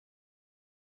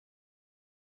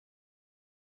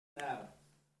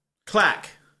Clack.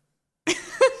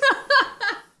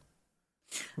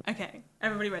 Okay,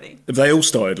 everybody ready? Have they all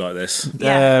started like this?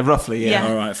 Yeah. Roughly, yeah.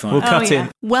 All right, fine. We'll cut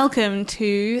in. Welcome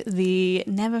to the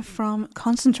Never From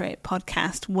Concentrate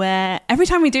podcast, where every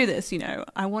time we do this,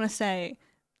 I want to say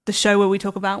the show where we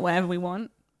talk about whatever we want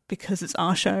because it's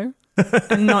our show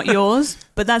and not yours,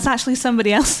 but that's actually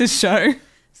somebody else's show,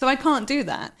 so I can't do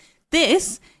that.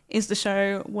 This is the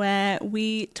show where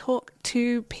we talk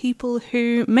to people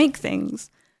who make things.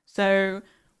 So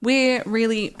we're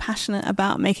really passionate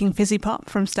about making fizzy pop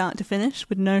from start to finish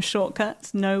with no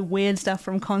shortcuts, no weird stuff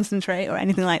from Concentrate or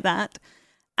anything like that.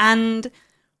 And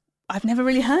I've never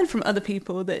really heard from other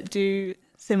people that do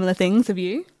similar things. Have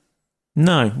you?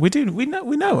 No, we do. We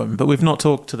know them, but we've not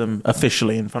talked to them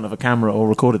officially in front of a camera or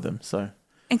recorded them. So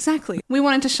exactly. We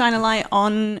wanted to shine a light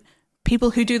on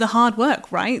people who do the hard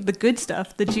work, right? The good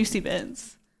stuff, the juicy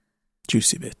bits.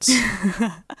 Juicy bits.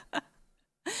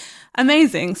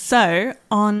 Amazing. So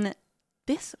on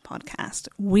this podcast,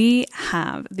 we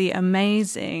have the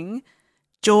amazing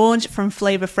George from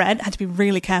Flavour Fred. I had to be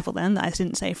really careful then that I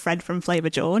didn't say Fred from Flavour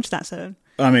George. That's a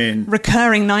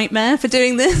recurring nightmare for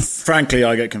doing this. Frankly,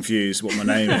 I get confused what my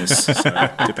name is. So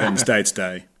it depends day to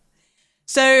day.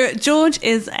 So George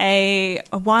is a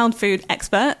wild food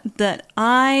expert that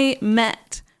I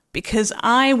met because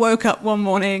I woke up one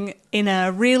morning in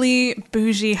a really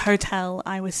bougie hotel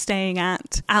I was staying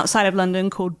at outside of London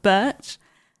called Birch,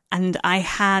 and I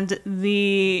had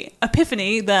the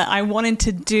epiphany that I wanted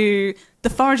to do the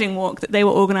foraging walk that they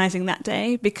were organising that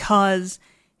day because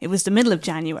it was the middle of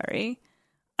January.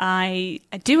 I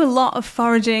do a lot of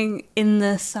foraging in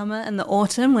the summer and the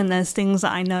autumn when there's things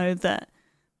that I know that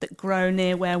grow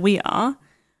near where we are,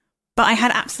 but I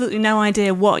had absolutely no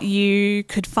idea what you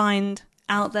could find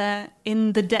out there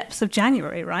in the depths of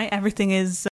January, right? Everything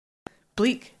is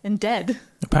bleak and dead.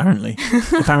 Apparently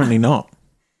not.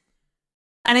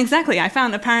 And exactly, I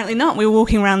found apparently not. We were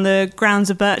walking around the grounds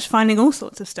of Birch finding all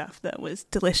sorts of stuff that was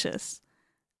delicious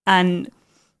and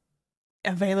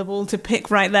available to pick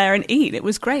right there and eat. It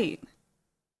was great.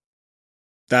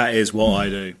 That is what I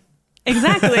do.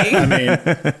 Exactly. I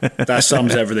mean, that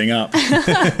sums everything up. We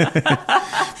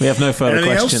have no further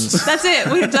Anything questions. else? That's it.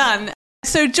 We're done.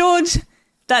 So George,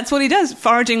 that's what he does.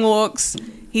 Foraging walks.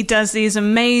 He does these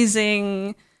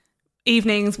amazing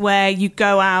evenings where you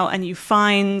go out and you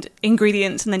find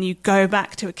ingredients and then you go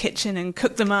back to a kitchen and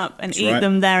cook them up and eat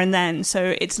them there and then.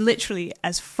 So it's literally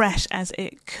as fresh as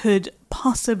it could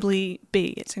possibly be.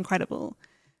 It's incredible.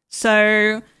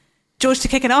 So George, to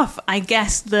kick it off, I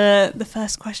guess the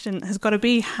first question has got to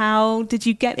be, how did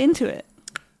you get into it?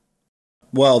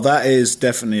 Well, that is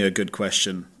definitely a good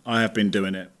question. I have been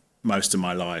doing it most of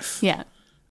my life. Yeah.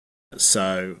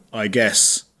 So I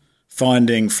guess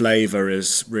finding flavour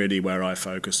is really where I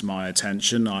focus my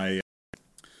attention. I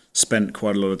spent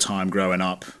quite a lot of time growing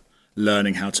up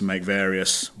learning how to make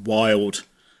various wild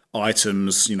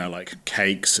items, like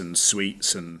cakes and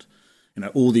sweets and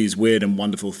all these weird and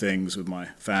wonderful things with my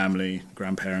family,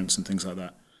 grandparents and things like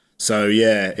that. So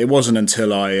yeah, it wasn't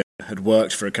until I had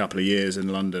worked for a couple of years in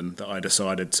London that I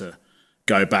decided to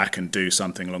go back and do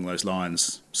something along those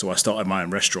lines. So I started my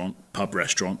own pub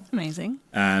restaurant. Amazing.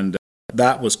 And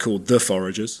that was called The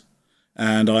Foragers.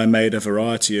 And I made a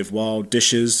variety of wild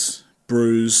dishes,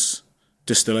 brews,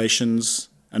 distillations,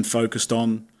 and focused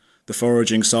on the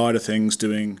foraging side of things,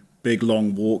 doing big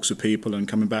long walks with people and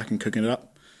coming back and cooking it up.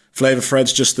 Flavour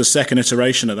Fred's just the second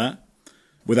iteration of that,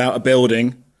 without a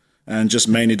building and just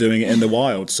mainly doing it in the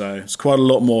wild. So it's quite a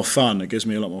lot more fun. It gives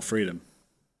me a lot more freedom.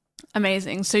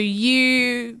 Amazing. So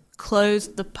you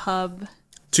closed the pub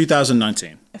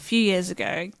 2019. a few years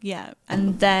ago, yeah.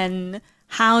 And then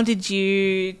how did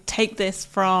you take this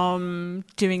from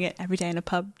doing it every day in a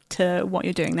pub to what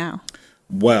you're doing now?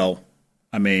 Well,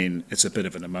 I mean, it's a bit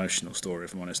of an emotional story,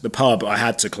 if I'm honest. The pub, I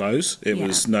had to close. It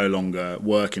was no longer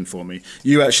working for me.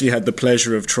 You actually had the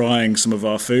pleasure of trying some of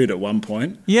our food at one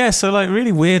point. Yeah, so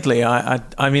really weirdly, I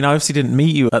mean, I obviously didn't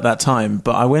meet you at that time,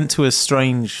 but I went to a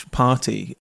strange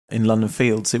party in London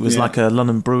Fields. It was like a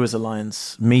London Brewers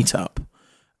Alliance meetup.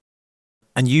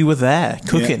 And you were there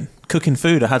cooking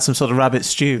food. I had some sort of rabbit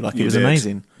stew. It was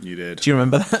amazing. You did. Do you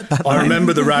remember that I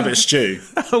remember the rabbit stew.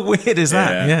 How weird is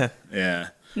that? Yeah.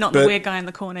 Not the weird guy in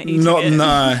the corner eating it.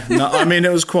 No. I mean,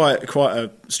 it was quite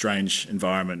a strange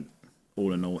environment,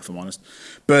 all in all, if I'm honest.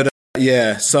 But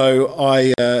so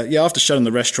I after shutting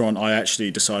the restaurant, I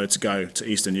actually decided to go to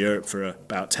Eastern Europe for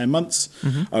about 10 months.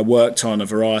 Mm-hmm. I worked on a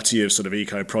variety of sort of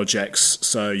eco projects.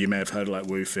 So you may have heard of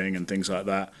woofing and things like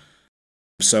that.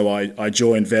 So I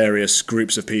joined various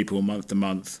groups of people month to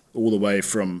month, all the way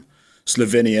from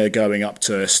Slovenia going up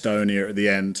to Estonia at the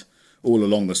end, all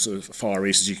along the sort of Far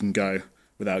East as you can go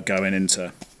without going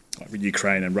into like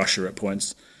Ukraine and Russia at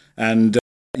points. And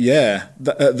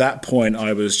at that point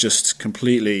I was just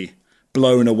completely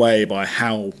blown away by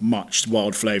how much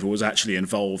wild flavour was actually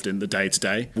involved in the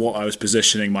day-to-day. What I was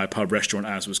positioning my pub restaurant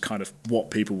as was kind of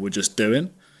what people were just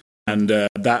doing. And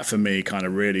that for me kind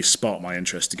of really sparked my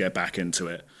interest to get back into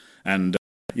it. And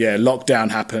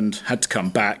lockdown happened, had to come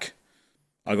back.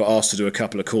 I got asked to do a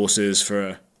couple of courses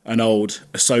for an old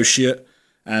associate.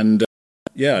 And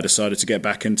I decided to get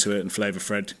back into it, and Flavour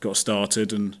Fred got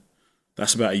started. And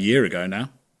that's about a year ago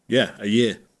now. Yeah, a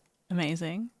year.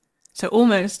 Amazing. So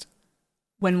almost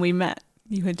when we met,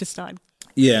 you had just started.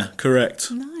 Yeah, correct.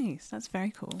 Nice. That's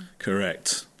very cool.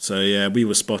 Correct. So, we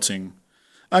were spotting.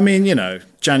 I mean,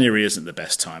 January isn't the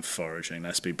best time for foraging,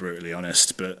 let's be brutally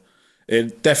honest, but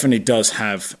it definitely does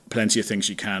have plenty of things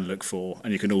you can look for,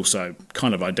 and you can also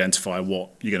kind of identify what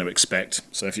you're going to expect.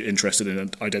 So if you're interested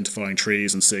in identifying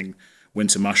trees and seeing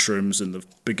winter mushrooms and the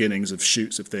beginnings of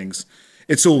shoots of things,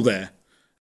 it's all there,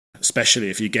 especially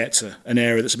if you get to an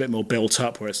area that's a bit more built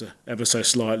up where it's ever so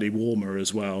slightly warmer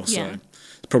as well. So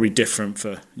it's probably different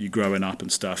for you growing up and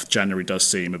stuff. January does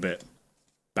seem a bit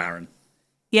barren.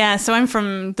 Yeah, so I'm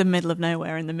from the middle of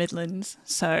nowhere in the Midlands,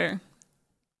 so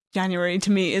January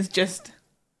to me is just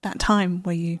that time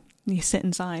where you sit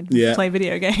inside and play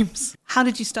video games. How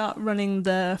did you start running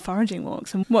the foraging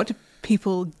walks, and what do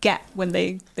people get when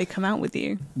they come out with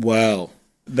you? Well,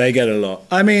 they get a lot.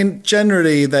 I mean,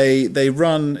 generally they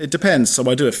run, it depends. So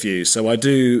I do a few. So I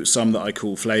do some that I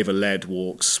call flavour-led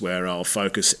walks where I'll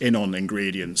focus in on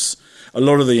ingredients. A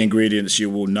lot of the ingredients you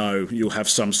will know, you'll have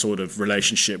some sort of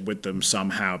relationship with them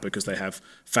somehow because they have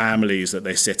families that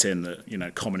they sit in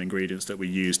that, common ingredients that we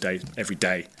use every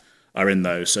day are in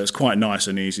those. So it's quite nice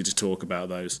and easy to talk about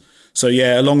those. So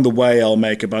along the way, I'll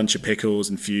make a bunch of pickles,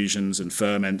 infusions and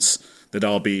ferments that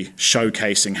I'll be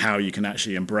showcasing how you can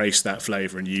actually embrace that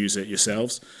flavour and use it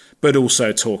yourselves, but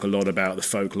also talk a lot about the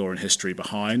folklore and history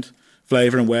behind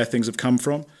flavour and where things have come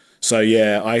from. So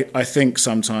I think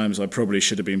sometimes I probably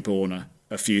should have been born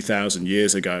a few thousand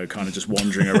years ago, kind of just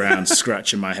wandering around,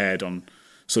 scratching my head on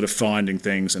sort of finding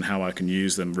things and how I can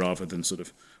use them rather than sort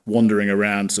of wandering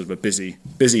around sort of a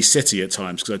busy city at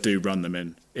times, because I do run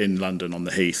them in London on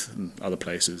the Heath and other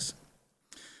places.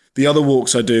 The other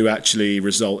walks I do actually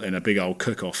result in a big old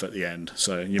cook-off at the end.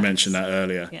 So you mentioned that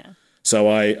earlier. Yeah. So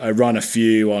I run a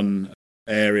few on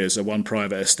areas. One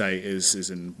private estate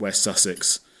is in West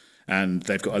Sussex, and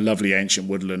they've got a lovely ancient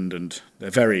woodland, and they're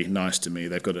very nice to me.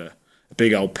 They've got a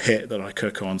big old pit that I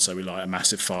cook on, so we light a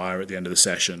massive fire at the end of the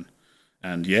session.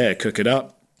 And cook it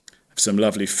up. Have some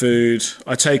lovely food.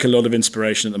 I take a lot of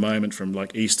inspiration at the moment from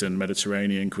like Eastern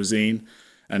Mediterranean cuisine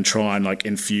and try and like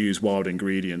infuse wild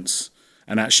ingredients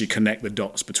and actually connect the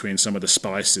dots between some of the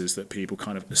spices that people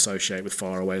kind of associate with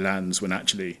faraway lands, when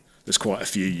actually there's quite a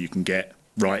few you can get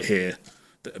right here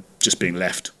that are just being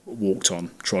left, walked on,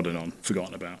 trodden on,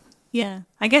 forgotten about. Yeah,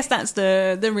 I guess that's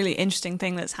the really interesting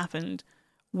thing that's happened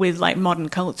with like modern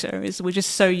culture, is we're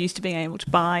just so used to being able to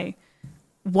buy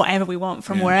whatever we want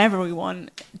from wherever we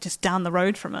want, just down the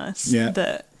road from us,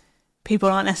 that people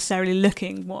aren't necessarily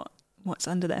looking what's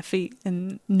under their feet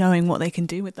and knowing what they can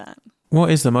do with that. What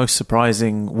is the most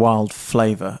surprising wild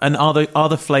flavour? And are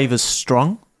the flavours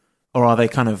strong, or are they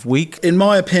kind of weak? In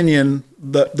my opinion,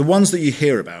 the ones that you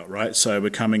hear about, right? So we're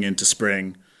coming into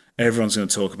spring, everyone's going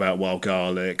to talk about wild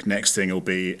garlic. Next thing will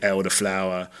be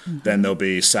elderflower. Mm-hmm. Then there'll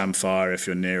be samphire if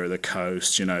you're nearer the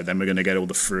coast. Then we're going to get all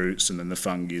the fruits, and then the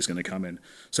fungi is going to come in.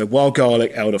 So wild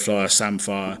garlic, elderflower,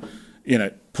 samphire,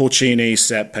 porcini,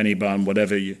 sep, penny bun,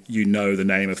 whatever you know the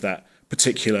name of that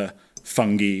particular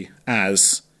fungi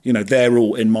as. They're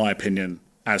all, in my opinion,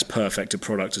 as perfect a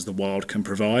product as the wild can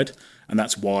provide, and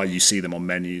that's why you see them on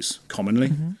menus commonly.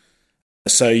 Mm-hmm.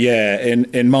 So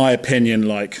in my opinion,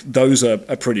 like those are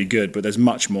pretty good, but there's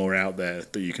much more out there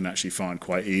that you can actually find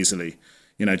quite easily.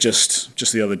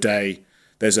 Just the other day,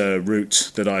 there's a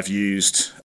root that I've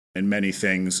used in many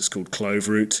things. It's called clove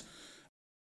root.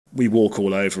 We walk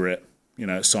all over it.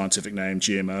 Its scientific name,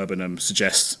 Geum urbanum,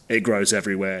 suggests it grows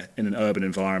everywhere in an urban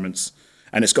environments,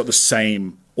 and it's got the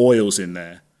same oils in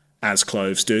there as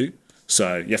cloves do.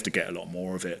 So you have to get a lot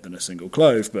more of it than a single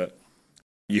clove, but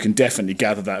you can definitely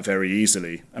gather that very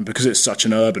easily. And because it's such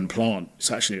an urban plant, it's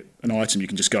actually an item you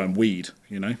can just go and weed.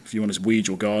 If you want to weed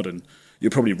your garden, you're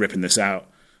probably ripping this out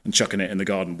and chucking it in the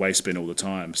garden waste bin all the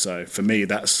time. So for me,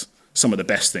 that's some of the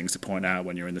best things to point out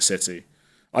when you're in the city.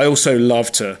 I also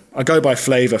I go by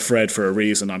Flavour Fred for a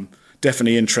reason. I'm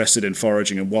definitely interested in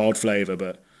foraging and wild flavour,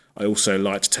 but I also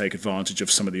like to take advantage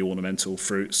of some of the ornamental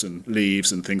fruits and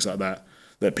leaves and things like that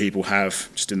people have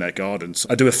just in their gardens.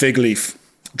 I do a fig leaf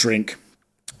drink,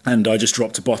 and I just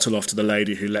dropped a bottle off to the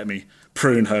lady who let me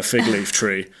prune her fig leaf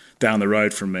tree down the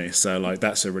road from me. So like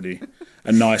that's a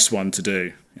nice one to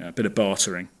do. Yeah, a bit of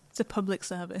bartering. It's a public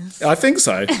service. I think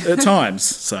so at times.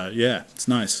 So yeah, it's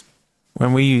nice.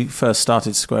 When we first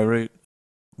started Square Root,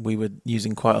 we were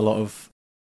using quite a lot of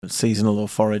seasonal or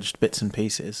foraged bits and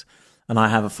pieces. And I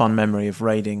have a fond memory of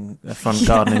raiding a front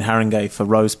garden in Haringey for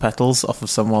rose petals off of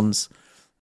someone's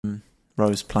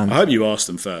rose plant. I hope you asked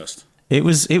them first. It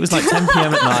was like 10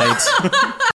 p.m. at night.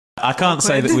 I can't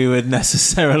say that we were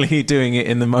necessarily doing it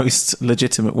in the most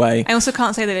legitimate way. I also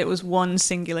can't say that it was one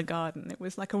singular garden. It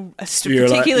was like a you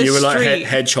particular you were street. like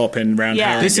head chopping around.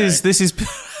 Yeah. Haringey. This is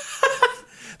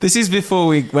this is before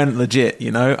we went legit.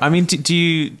 You know, I mean, do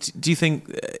you think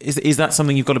is that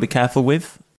something you've got to be careful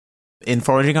with in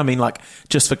foraging? I mean, like,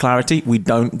 just for clarity, we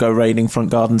don't go raiding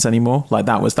front gardens anymore. Like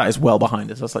that is well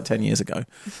behind us. That's like 10 years ago.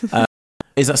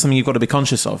 Is that something you've got to be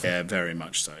conscious of? Yeah, very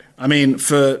much so. I mean,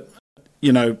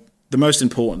 the most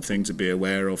important thing to be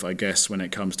aware of, I guess, when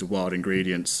it comes to wild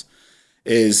ingredients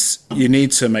is you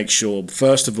need to make sure,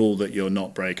 first of all, that you're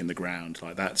not breaking the ground.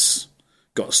 Like that's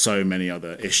got so many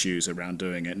other issues around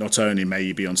doing it. Not only may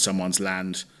you be on someone's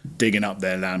land, digging up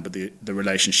their land, but the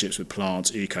relationships with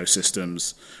plants,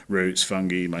 ecosystems, roots,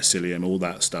 fungi, mycelium, all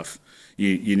that stuff,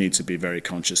 you need to be very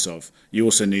conscious of. You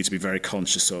also need to be very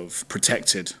conscious of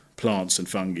protected plants and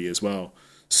fungi as well.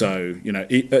 So,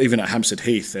 even at Hampstead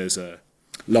Heath, there's a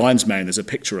lion's mane. There's a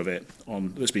picture of it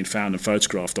that's been found and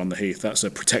photographed on the heath. That's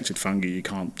a protected fungi. You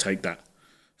can't take that.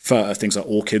 For things like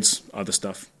orchids, other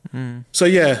stuff. So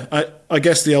yeah, I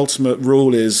guess the ultimate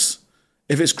rule is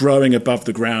if it's growing above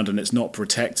the ground and it's not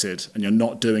protected and you're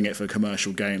not doing it for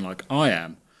commercial gain like I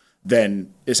am,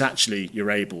 then it's actually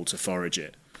you're able to forage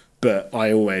it. But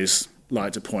I always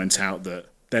like to point out that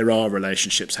there are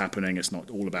relationships happening. It's not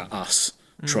all about us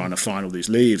trying to find all these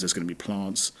leaves. There's going to be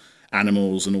plants,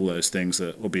 animals, and all those things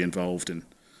that will be involved in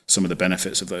some of the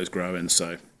benefits of those growing.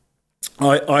 So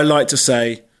I like to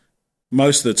say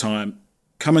most of the time,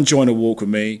 come and join a walk with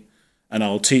me and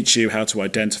I'll teach you how to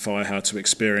identify, how to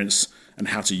experience and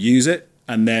how to use it.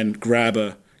 And then grab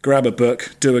a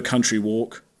book, do a country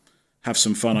walk, have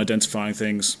some fun identifying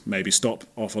things, maybe stop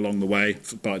off along the way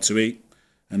for a bite to eat.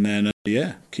 And then,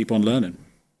 keep on learning.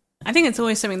 I think it's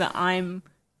always something that I'm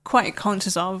quite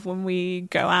conscious of when we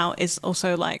go out is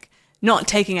also like not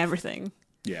taking everything.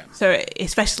 Yeah. So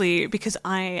especially because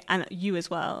I, and you as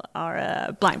well, are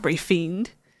a blackberry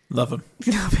fiend. Love them.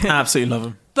 Absolutely love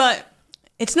them. But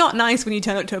it's not nice when you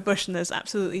turn up to a bush and there's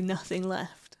absolutely nothing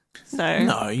left. So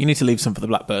No, you need to leave some for the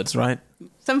blackbirds, right?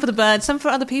 Some for the birds, some for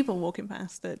other people walking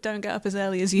past that don't get up as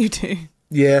early as you do.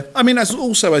 Yeah. I mean, as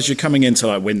you're coming into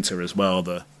like winter as well,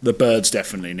 the birds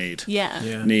definitely need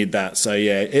that. So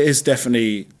yeah, it is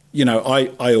definitely,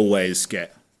 I always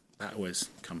get, that always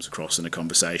comes across in a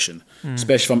conversation,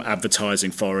 especially if I'm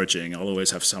advertising foraging. I'll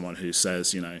always have someone who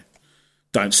says,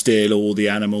 don't steal all the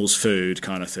animals' food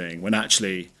kind of thing, when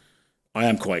actually I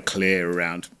am quite clear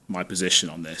around my position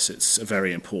on this. It's a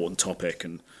very important topic,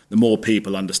 and the more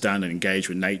people understand and engage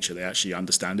with nature, they actually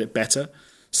understand it better.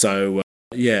 So,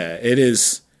 it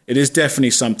is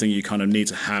definitely something you kind of need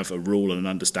to have a rule and an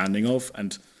understanding of.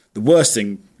 And the worst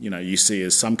thing, you see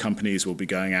is some companies will be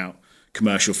going out,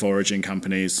 commercial foraging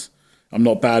companies. I'm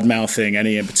not bad-mouthing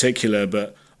any in particular,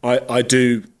 but I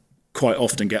do quite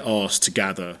often get asked to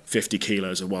gather 50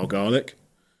 kilos of wild garlic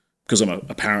because I'm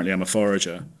a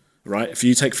forager, right? If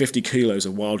you take 50 kilos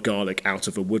of wild garlic out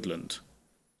of a woodland,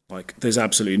 like there's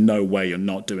absolutely no way you're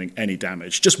not doing any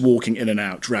damage. Just walking in and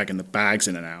out, dragging the bags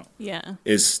in and out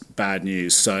is bad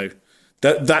news. So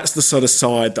that's the sort of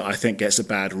side that I think gets a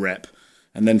bad rep.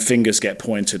 And then fingers get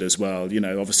pointed as well.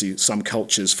 Obviously some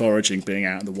cultures foraging, being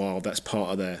out in the wild, that's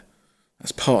part of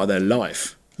their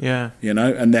life. Yeah.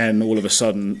 And then all of a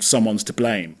sudden someone's to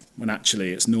blame when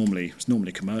actually it's normally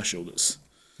commercial that's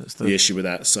the issue with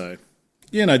that. So,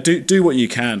 do what you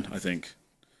can, I think.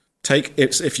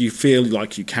 If you feel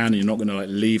like you can and you're not going to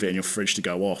leave it in your fridge to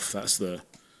go off, that's the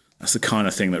kind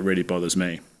of thing that really bothers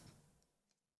me.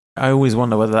 I always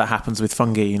wonder whether that happens with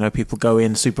fungi. People go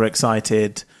in super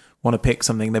excited, want to pick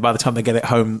something. By the time they get it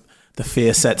home, the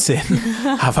fear sets in.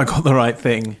 Have I got the right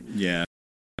thing? Yeah.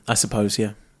 I suppose,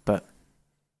 yeah. But,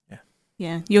 yeah.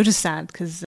 Yeah, you're just sad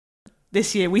because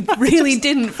this year we really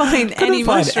didn't find any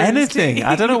mushrooms. Find anything.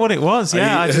 I don't know what it was.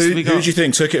 Yeah, who do you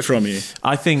think took it from you?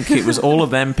 I think it was all of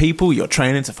them people you're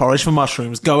training to forage for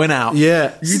mushrooms, going out,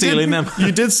 stealing them.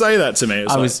 You did say that to me.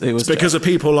 It was because of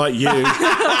people like you.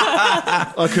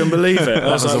 I couldn't believe it. That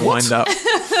was a wind up.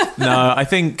 No, I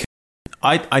think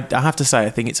I have to say I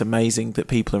think it's amazing that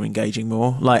people are engaging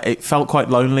more. Like, it felt quite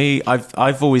lonely.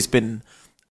 I've always been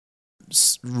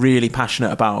really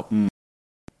passionate about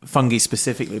fungi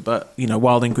specifically, but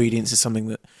wild ingredients is something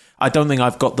that I don't think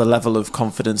I've got the level of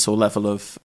confidence or level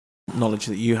of knowledge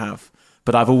that you have,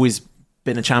 but I've always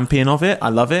been a champion of it. I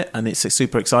love it, and it's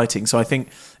super exciting. So I think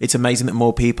it's amazing that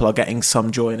more people are getting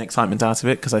some joy and excitement out of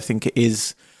it, because I think it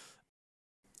is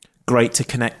great to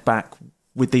connect back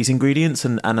with these ingredients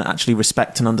and actually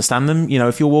respect and understand them.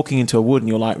 If you're walking into a wood and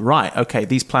you're like, right, okay,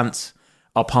 these plants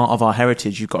are part of our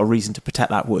heritage, you've got a reason to protect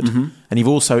that wood. And you've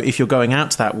also, if you're going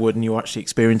out to that wood and you're actually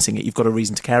experiencing it, you've got a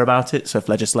reason to care about it. So if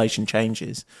legislation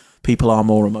changes, people are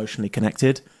more emotionally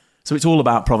connected. So it's all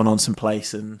about provenance and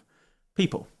place and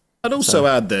people. I'd also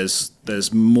add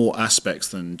there's more aspects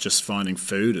than just finding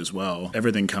food as well.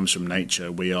 Everything comes from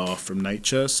nature. We are from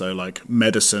nature. So like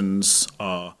medicines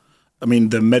are, the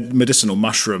medicinal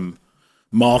mushroom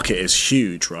market is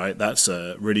huge, right? That's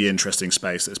a really interesting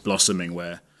space that's blossoming,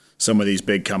 where some of these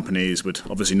big companies would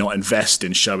obviously not invest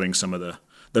in showing some of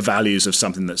the values of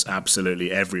something that's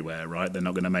absolutely everywhere, right? They're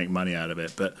not going to make money out of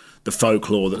it. But the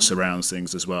folklore that surrounds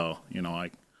things as well, I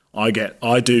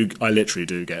literally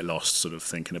do get lost sort of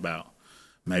thinking about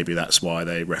maybe that's why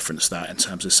they reference that in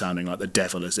terms of sounding like the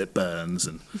devil as it burns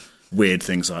and weird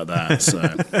things like that.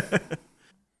 So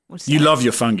you love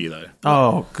your fungi though.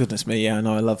 Oh goodness me, yeah,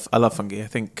 no, I love fungi. I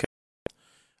think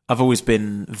I've always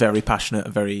been very passionate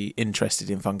and very interested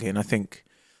in fungi, and I think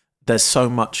there's so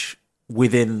much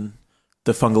within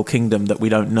the fungal kingdom that we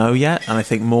don't know yet, and I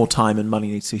think more time and money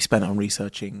needs to be spent on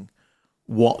researching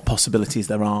what possibilities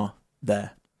there are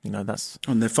there.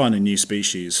 And they're finding new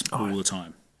species all the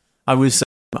time. I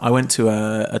went to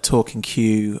a talk in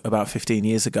Kew about 15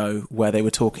 years ago where they were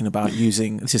talking about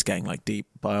using, this is getting like deep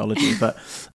biology, but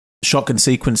shotgun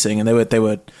sequencing, and they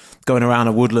were going around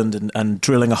a woodland and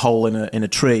drilling a hole in a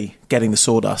tree, getting the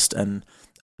sawdust and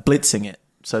blitzing it.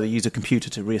 So they use a computer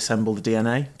to reassemble the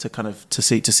DNA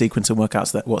to sequence and work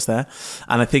out what's there.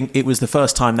 And I think it was the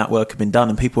first time that work had been done,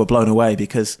 and people were blown away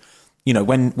because,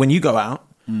 when you go out,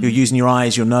 you're using your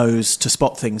eyes, your nose to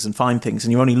spot things and find things,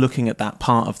 and you're only looking at that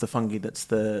part of the fungi that's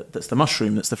the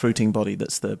mushroom, that's the fruiting body,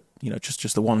 that's the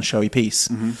just the one showy piece.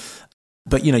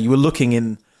 But you were looking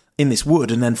in this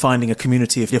wood and then finding a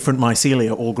community of different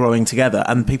mycelia all growing together,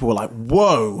 and people were like,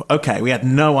 "Whoa, okay, we had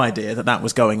no idea that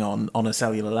was going on a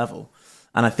cellular level."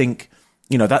 And I think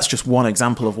that's just one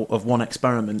example of one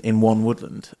experiment in one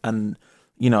woodland, and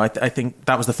I think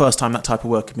that was the first time that type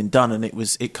of work had been done, and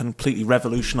it completely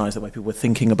revolutionised the way people were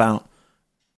thinking about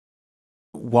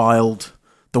the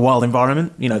wild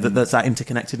environment. That's that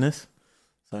interconnectedness.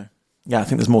 So yeah, I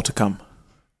think there's more to come.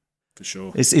 For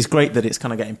sure, it's great that it's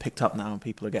kind of getting picked up now, and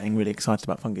people are getting really excited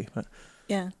about fungi. But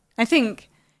yeah, I think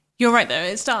you're right though.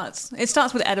 It starts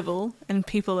with edible, and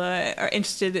people are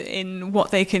interested in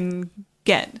what they can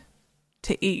get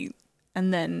to eat,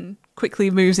 and then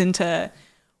quickly moves into,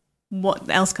 what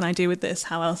else can I do with this?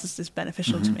 How else is this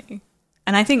beneficial to me?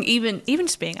 And I think even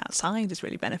just being outside is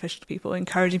really beneficial to people,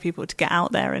 encouraging people to get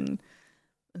out there and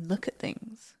look at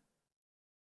things.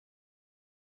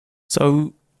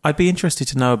 So I'd be interested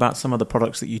to know about some of the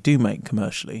products that you do make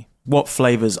commercially. What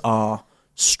flavours are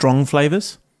strong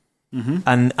flavours?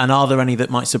 And are there any that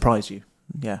might surprise you?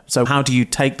 Yeah. So how do you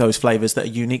take those flavours that are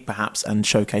unique perhaps and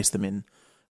showcase them in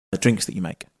the drinks that you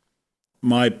make?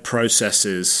 My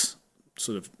processes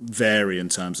sort of vary in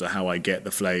terms of how I get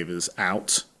the flavours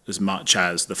out as much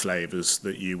as the flavours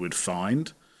that you would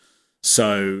find.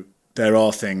 So there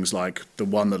are things like the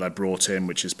one that I brought in,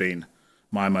 which has been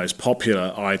my most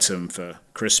popular item for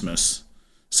Christmas.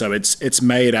 So it's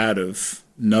made out of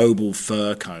noble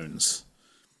fir cones.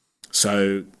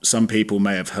 So some people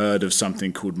may have heard of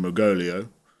something called Mogolio,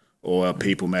 or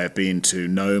people may have been to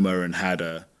Noma and had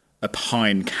a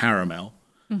pine caramel,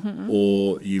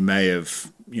 or you may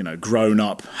have grown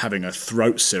up having a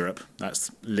throat syrup.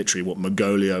 That's literally what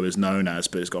Mogolio is known as,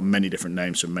 but it's got many different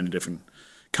names from many different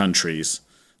countries.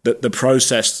 The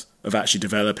process of actually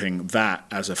developing that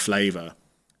as a flavour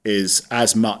is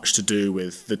as much to do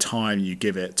with the time you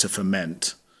give it to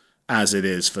ferment as it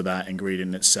is for that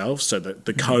ingredient itself. So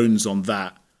the cones on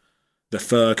that, the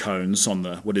fir cones on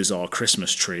what is our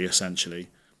Christmas tree essentially,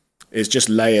 is just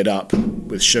layered up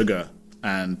with sugar,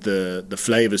 and the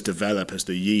flavours develop as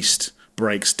the yeast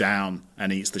breaks down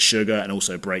and eats the sugar, and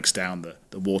also breaks down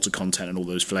the water content and all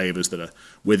those flavours that are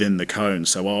within the cone.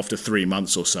 So after 3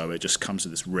 months or so, it just comes to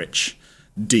this rich,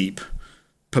 deep,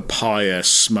 papaya,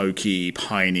 smoky,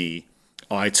 piney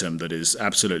item that is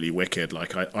absolutely wicked.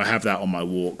 Like I have that on my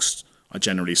walks. I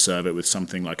generally serve it with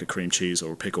something like a cream cheese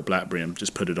or a pickled blackberry and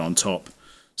just put it on top.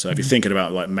 So if you're thinking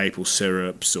about like maple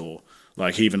syrups, or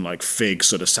like even like fig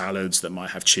sort of salads that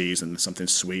might have cheese and something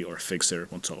sweet or a fig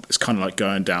syrup on top, it's kind of like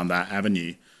going down that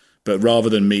avenue. But rather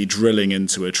than me drilling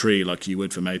into a tree like you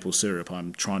would for maple syrup,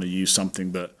 I'm trying to use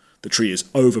something that the tree is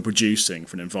overproducing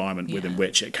for an environment within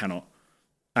which it cannot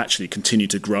actually continue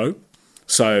to grow.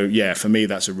 So yeah, for me,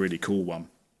 that's a really cool one.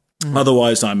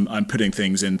 Otherwise, I'm putting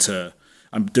things into,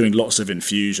 I'm doing lots of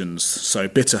infusions. So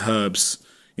bitter herbs,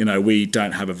 you know, we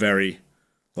don't have a very,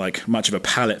 like, much of a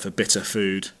palate for bitter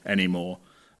food anymore.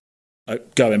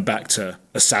 Going back to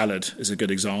a salad is a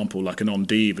good example. Like an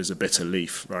endive is a bitter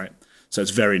leaf, right? So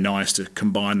it's very nice to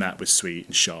combine that with sweet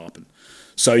and sharp. And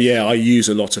so yeah, I use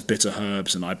a lot of bitter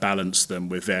herbs and I balance them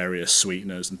with various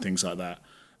sweeteners and things like that.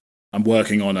 I'm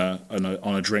working on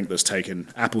a drink that's taken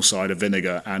apple cider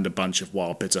vinegar and a bunch of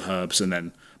wild bitter herbs and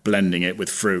then blending it with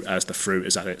fruit as the fruit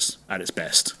is at its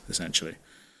best, essentially.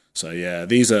 So yeah,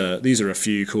 these are a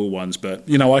few cool ones. But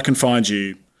you know, I can find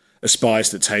you a spice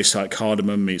that tastes like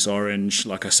cardamom meets orange.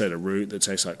 Like I said, a root that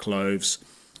tastes like cloves.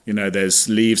 You know, there's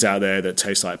leaves out there that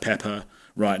taste like pepper.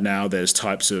 Right now, there's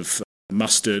types of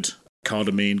mustard,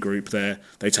 cardamine group there.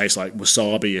 They taste like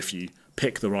wasabi if you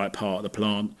pick the right part of the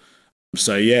plant.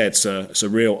 So yeah, it's a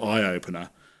real eye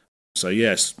opener. So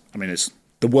yes, I mean,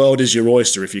 the world is your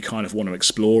oyster if you kind of want to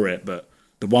explore it. But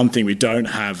the one thing we don't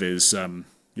have is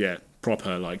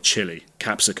proper like chili,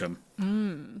 capsicum.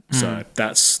 So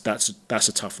that's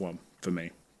a tough one for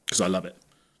me because I love it.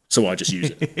 So I just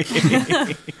use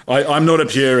it. I'm not a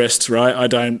purist, right?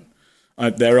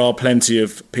 There are plenty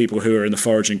of people who are in the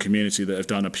foraging community that have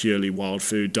done a purely wild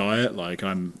food diet. Like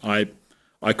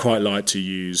I quite like to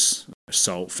use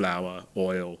salt, flour,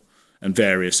 oil, and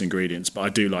various ingredients, but I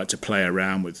do like to play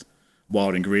around with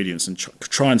wild ingredients and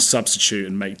try and substitute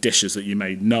and make dishes that you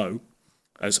may know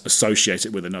as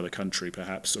associated with another country,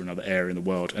 perhaps, or another area in the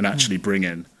world, and actually bring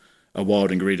in a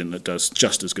wild ingredient that does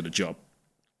just as good a job.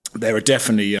 There are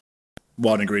definitely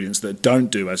wild ingredients that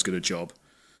don't do as good a job.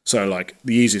 So, like,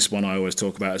 the easiest one I always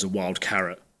talk about is a wild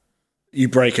carrot. You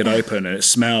break it open and it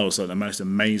smells like the most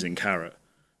amazing carrot,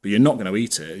 but you're not going to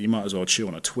eat it. You might as well chew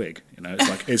on a twig. You know,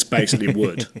 it's basically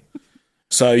wood.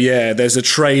 So yeah, there's a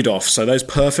trade-off. So those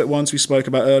perfect ones we spoke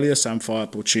about earlier, samphire,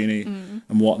 porcini,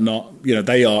 and whatnot, you know,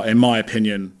 they are, in my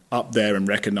opinion, up there and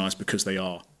recognised because they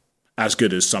are as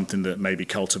good as something that may be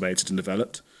cultivated and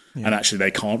developed. Yeah. And actually,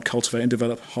 they can't cultivate and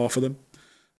develop half of them,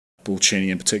 porcini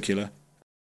in particular.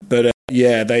 But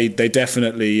yeah, they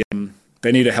definitely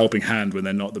they need a helping hand when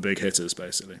they're not the big hitters,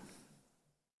 basically.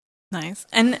 Nice.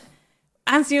 And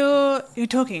as you're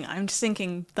talking, I'm just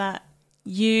thinking that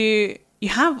you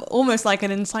have almost like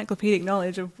an encyclopedic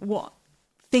knowledge of what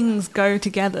things go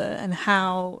together and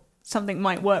how something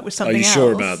might work with something else. Are you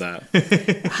sure about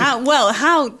that?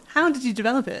 How did you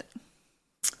develop it?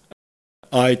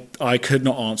 I could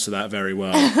not answer that very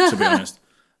well, to be honest.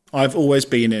 I've always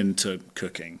been into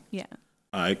cooking. Yeah.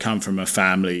 I come from a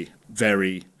family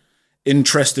very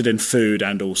interested in food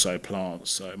and also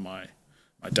plants. So my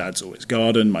dad's always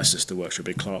gardened. My sister works for a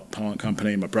big plant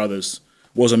company. My brother's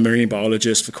was a marine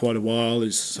biologist for quite a while.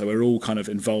 So we're all kind of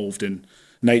involved in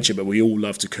nature, but we all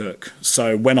love to cook.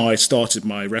 So when I started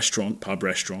my pub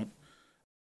restaurant,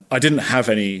 I didn't have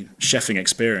any chefing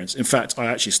experience. In fact, I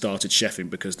actually started chefing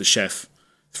because the chef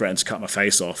threatened to cut my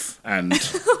face off and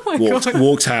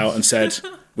walked out and said,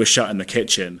 "We're shutting the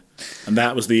kitchen." And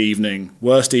that was the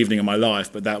worst evening of my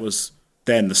life, but that was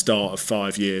then the start of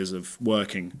 5 years of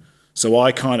working. So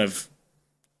I kind of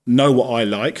know what I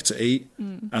like to eat,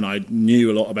 and I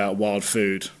knew a lot about wild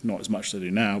food, not as much as I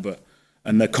do now,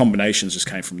 and the combinations just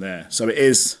came from there. So it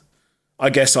is, I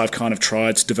guess I've kind of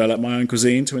tried to develop my own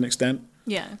cuisine to an extent.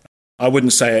 Yeah. I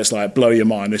wouldn't say it's like, blow your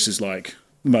mind, this is like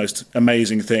the most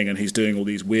amazing thing, and he's doing all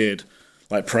these weird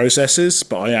like processes,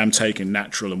 but I am taking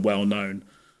natural and well-known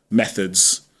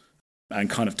methods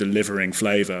and kind of delivering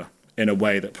flavour in a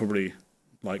way that probably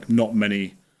like not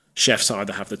many chefs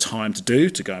either have the time to do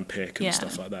to go and pick and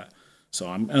stuff like that. So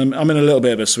I'm in a little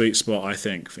bit of a sweet spot, I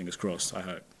think. Fingers crossed, I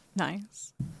hope.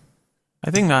 Nice. I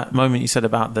think that moment you said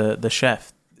about the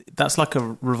chef, that's like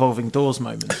a revolving doors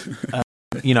moment.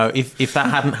 You know, if that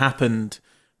hadn't happened,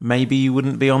 maybe you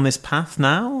wouldn't be on this path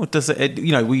now. Does it?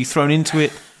 You know, were you thrown into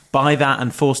it by that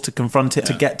and forced to confront it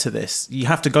to get to this? You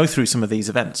have to go through some of these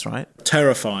events, right?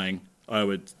 Terrifying, I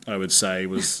would say,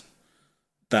 was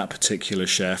that particular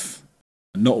chef.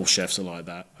 Not all chefs are like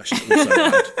that, I should also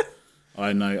add.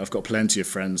 I know I've got plenty of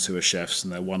friends who are chefs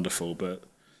and they're wonderful, but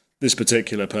this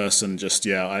particular person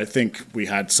I think we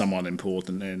had someone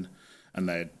important in and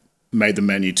they made the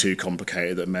menu too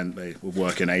complicated. That meant they were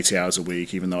working 80 hours a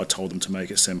week, even though I told them to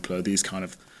make it simpler. These kind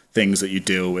of things that you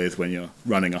deal with when you're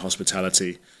running a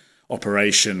hospitality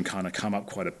operation kind of come up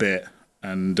quite a bit.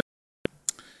 And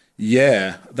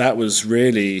yeah, that was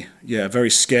really, a very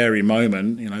scary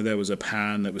moment. You know, there was a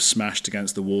pan that was smashed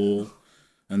against the wall.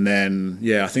 And then,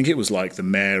 I think it was like the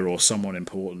mayor or someone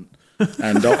important.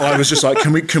 And I was just like,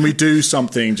 can we do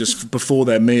something just before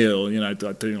their meal? You know,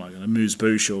 doing like a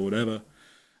amuse-bouche or whatever.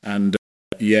 And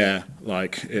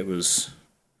like it was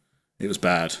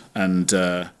bad. And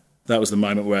that was the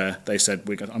moment where they said,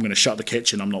 I'm going to shut the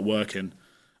kitchen. I'm not working.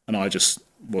 And I just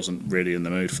wasn't really in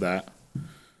the mood for that.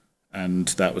 And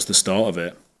that was the start of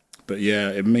it. But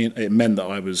it meant that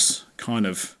I was kind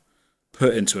of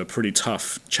put into a pretty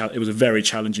tough, it was a very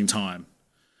challenging time.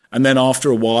 And then after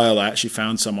a while, I actually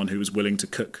found someone who was willing to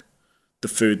cook the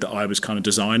food that I was kind of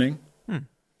designing.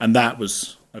 And that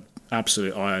was an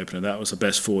absolute eye-opener. That was the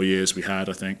best 4 years we had,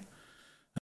 I think.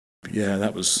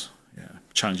 That was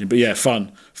challenging. But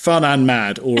fun and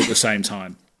mad all at the same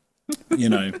time. You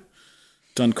know,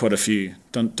 done quite a few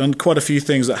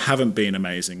things that haven't been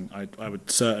amazing, I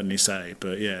would certainly say.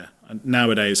 But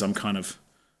nowadays I'm kind of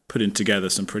putting together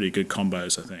some pretty good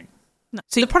combos, I think.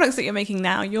 So the products that you're making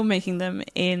now, you're making them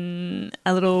in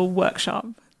a little workshop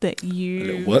that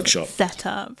you set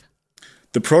up.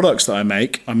 The products that I'm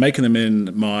making them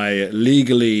in my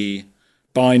legally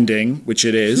binding, which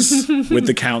it is, with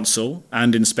the council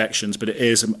and inspections, but it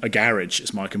is a garage.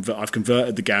 I've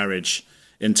converted the garage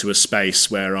into a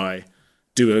space where I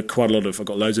do I've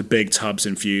got loads of big tubs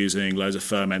infusing, loads of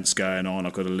ferments going on.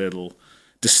 I've got a little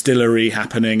distillery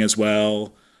happening as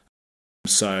well.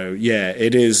 So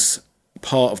it is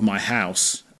part of my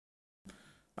house.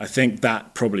 I think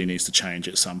that probably needs to change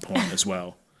at some point as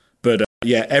well. But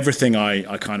everything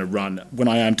I kind of run when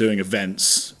I am doing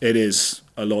events, it is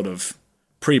a lot of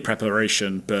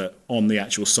pre-preparation, but on the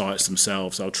actual sites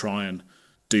themselves, I'll try and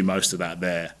do most of that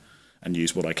there and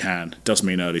use what I can. Does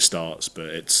mean early starts, but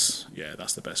it's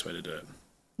that's the best way to do it.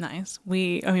 Nice.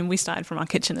 We started from our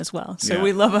kitchen as well, so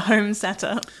we love a home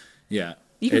setup. Yeah.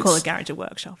 You can call a garage a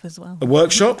workshop as well. A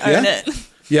workshop, Own it.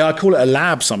 Yeah, I call it a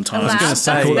lab sometimes. A lab, I was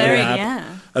going to say,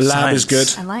 a lab is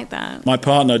good. I like that. My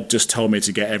partner just told me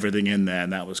to get everything in there,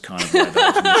 and that was kind of where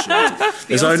that was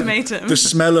initiated. The ultimatum. The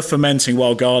smell of fermenting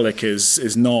wild garlic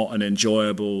is not an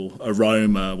enjoyable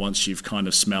aroma once you've kind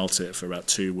of smelt it for about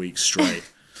 2 weeks straight.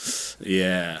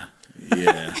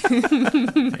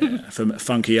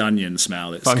 Funky onion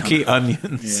smell. It's funky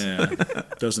onions.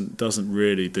 Doesn't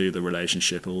really do the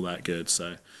relationship all that good.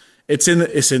 So it's in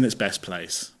its best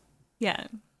place. Yeah,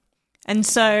 and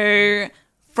so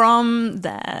from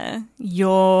there,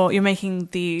 you're making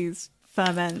these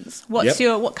ferments. What's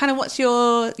your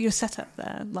setup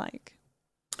there like?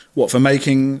 What for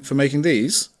making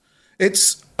these?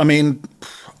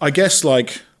 I guess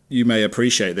like you may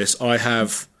appreciate this. I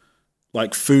have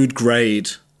like food grade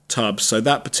tubs. So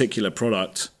that particular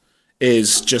product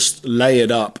is just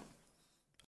layered up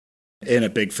in a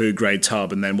big food grade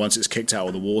tub, and then once it's kicked out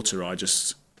all the water, I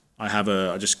just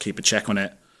keep a check on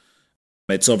it.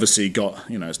 It's obviously got,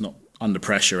 it's not under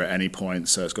pressure at any point,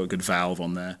 so it's got a good valve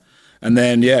on there. And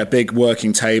then a big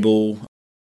working table,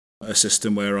 a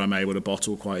system where I'm able to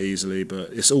bottle quite easily, but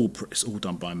it's all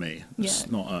done by me.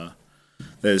 It's not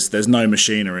there's no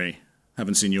machinery.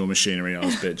 Haven't seen your machinery. I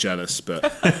was a bit jealous,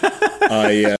 but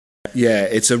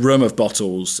it's a room of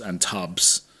bottles and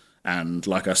tubs, and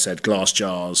like I said, glass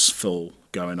jars full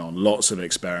going on. Lots of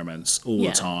experiments all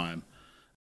the time,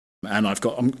 and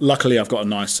luckily I've got a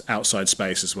nice outside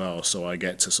space as well, so I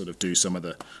get to sort of do some of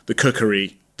the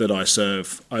cookery that I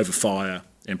serve over fire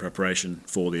in preparation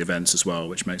for the events as well,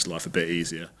 which makes life a bit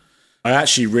easier.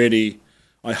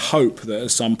 I hope that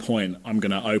at some point I'm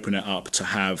going to open it up to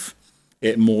have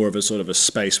it more of a sort of a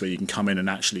space where you can come in and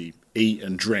actually eat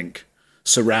and drink,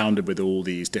 surrounded with all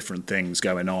these different things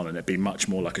going on, and it'd be much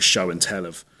more like a show and tell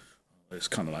of. It's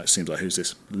kind of like, seems like, who's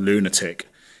this lunatic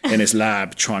in his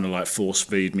lab trying to like force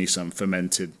feed me some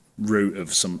fermented root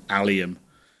of some allium.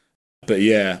 But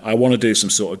I want to do some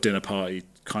sort of dinner party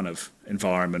kind of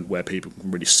environment where people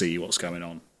can really see what's going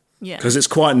on. Yeah, because it's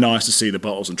quite nice to see the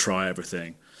bottles and try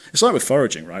everything. It's like with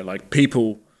foraging, right? Like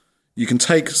you can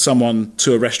take someone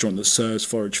to a restaurant that serves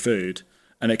forage food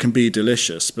and it can be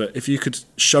delicious, but if you could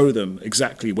show them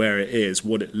exactly where it is,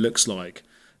 what it looks like,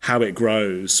 how it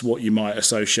grows, what you might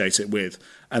associate it with,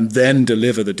 and then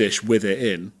deliver the dish with it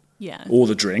in, or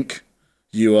the drink,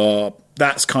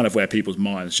 that's kind of where people's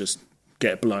minds just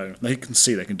get blown. They can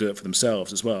see they can do it for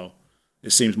themselves as well.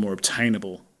 It seems more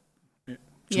obtainable. Do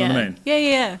you know what I mean?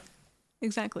 Yeah.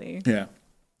 Exactly. Yeah.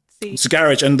 See. It's a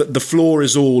garage, and the floor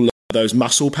is all those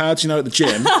muscle pads, at the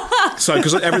gym. So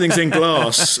because everything's in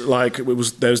glass, like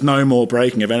there's no more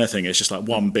breaking of anything. It's just like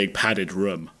one big padded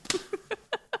room.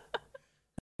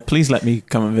 Please let me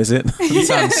come and visit. You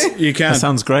can. That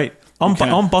sounds great.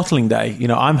 On bottling day,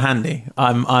 I'm handy.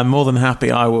 I'm more than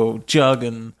happy. I will jug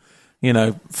and,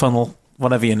 funnel,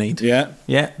 whatever you need. Yeah?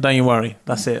 Yeah, don't you worry.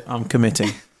 That's it. I'm committing.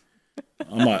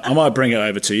 I might bring it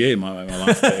over to you. Might make my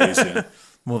life a bit easier.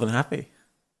 More than happy.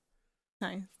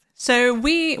 Nice. So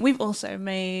we've also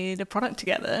made a product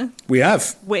together. We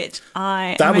have. Which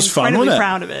am was fun, incredibly wasn't it?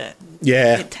 proud of it.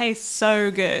 Yeah. It tastes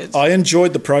so good. I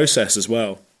enjoyed the process as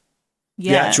well.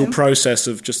 Yeah. The actual process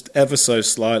of just ever so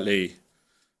slightly...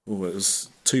 Oh, it was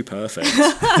too perfect.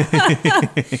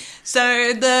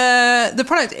 So the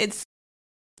product, it's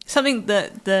something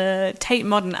that the Tate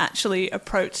Modern actually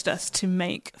approached us to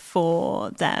make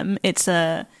for them. It's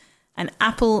an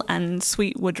apple and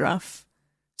sweet woodruff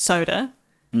soda.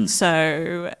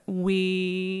 So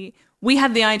we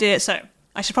had the idea. So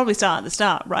I should probably start at the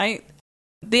start, right?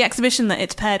 The exhibition that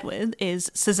it's paired with is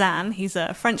Cézanne. He's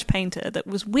a French painter that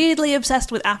was weirdly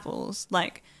obsessed with apples.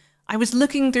 Like, I was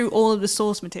looking through all of the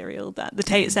source material that the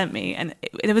Tate sent me, and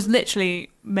it was literally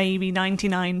maybe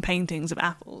 99 paintings of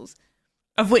apples,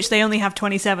 of which they only have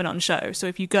 27 on show. So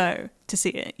if you go to see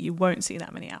it, you won't see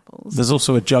that many apples. There's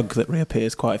also a jug that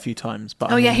reappears quite a few times.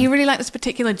 But yeah, he really liked this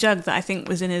particular jug that I think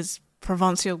was in his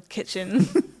Provençal kitchen.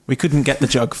 We couldn't get the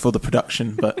jug for the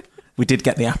production, but we did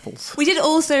get the apples. We did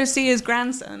also see his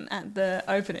grandson at the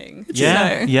opening.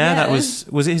 Yeah, So, that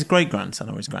was it his great-grandson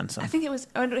or his grandson? I think it was,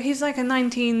 he's like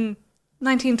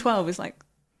 1912 is like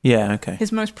Yeah, okay.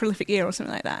 his most prolific year or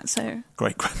something like that. So,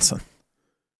 Great-grandson.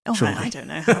 oh, Surely. I don't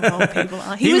know how old people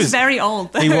are. He was very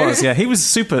old, though. He was, yeah. He was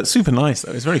super, super nice,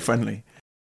 though. He was very friendly.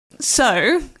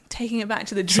 So, taking it back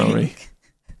to the drink.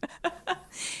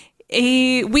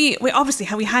 we obviously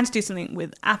we had to do something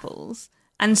with apples,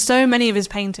 and so many of his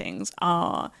paintings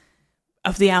are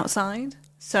of the outside.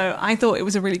 So I thought it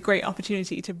was a really great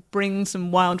opportunity to bring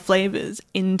some wild flavors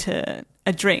into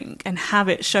a drink and have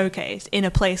it showcased in a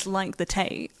place like the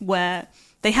Tate, where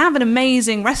they have an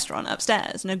amazing restaurant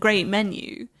upstairs and a great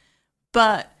menu,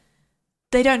 but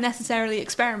they don't necessarily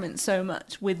experiment so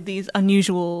much with these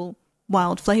unusual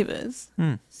wild flavors.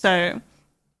 So,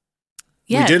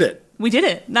 yeah. We did it. We did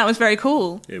it. That was very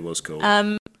cool. It was cool.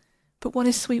 But what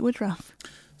is sweet woodruff?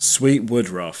 Sweet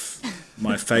woodruff,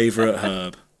 my favourite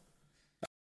herb.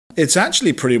 It's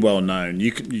actually pretty well known.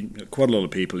 Quite a lot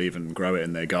of people even grow it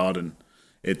in their garden.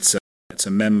 It's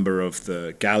a member of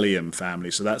the Gallium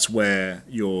family, so that's where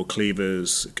your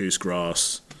cleavers,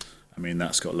 goosegrass. I mean,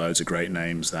 that's got loads of great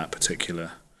names. That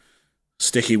particular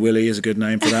Sticky Willy is a good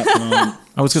name for that plant.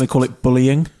 I was going to call it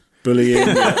bullying. Bullying's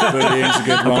a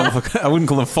good one. I wouldn't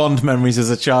call them fond memories as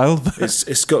a child. But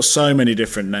It's got so many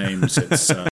different names. It's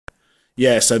so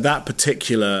that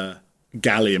particular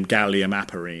gallium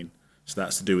aperine. So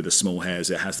that's to do with the small hairs.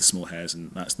 It has the small hairs,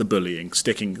 and that's the bullying.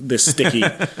 This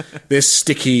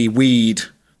sticky weed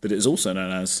that is also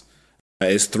known as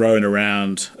is thrown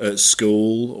around at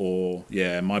school, or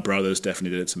my brothers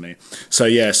definitely did it to me. So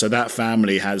that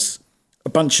family has a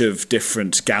bunch of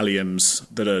different galliums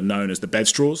that are known as the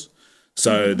bedstraws.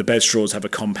 So the bedstraws have a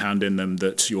compound in them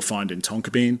that you'll find in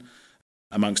tonka bean,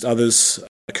 amongst others,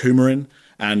 coumarin,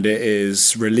 and it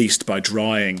is released by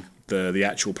drying the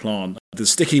actual plant. The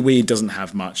sticky weed doesn't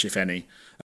have much, if any,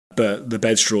 but the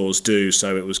bedstraws do,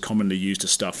 so it was commonly used to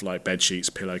stuff like bed sheets,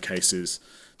 pillowcases,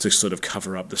 to sort of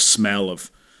cover up the smell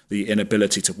of the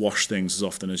inability to wash things as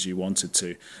often as you wanted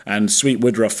to. And sweet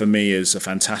woodruff for me is a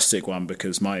fantastic one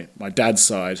because my dad's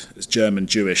side is German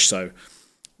Jewish, so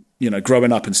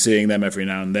growing up and seeing them every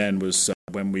now and then was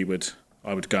when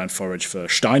I would go and forage for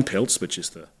Steinpilz, which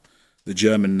is the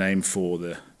German name for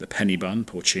the penny bun,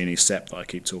 porcini sep that I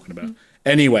keep talking about.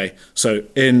 Anyway, so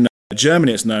in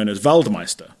Germany it's known as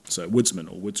Waldmeister, so woodsman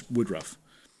or woodruff,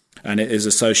 and it is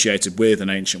associated with an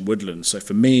ancient woodland. So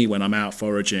for me, when I'm out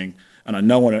foraging and I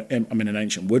know I'm in an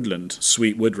ancient woodland,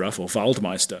 sweet woodruff or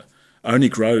Waldmeister only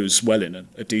grows well in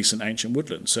a decent ancient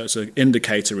woodland. So it's an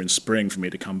indicator in spring for me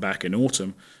to come back in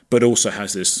autumn, but also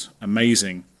has this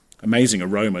amazing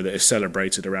aroma that is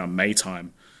celebrated around Maytime,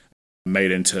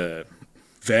 made into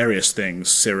various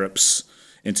things, syrups,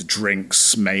 into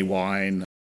drinks, May wine,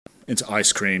 into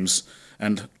ice creams,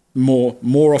 and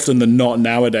more often than not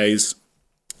nowadays,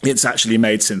 it's actually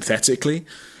made synthetically.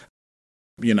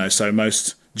 So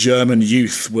most German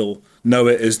youth will know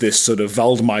it as this sort of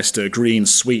Waldmeister green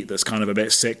sweet that's kind of a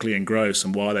bit sickly and gross,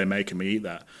 and why are they making me eat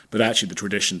that? But actually the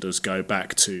tradition does go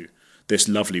back to this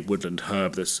lovely woodland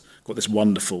herb that's got this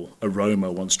wonderful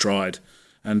aroma once dried.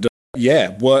 And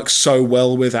works so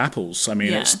well with apples. I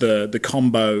mean, it's the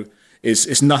combo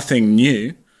is nothing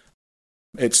new.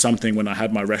 It's something when I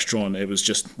had my restaurant, it was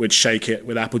just we'd shake it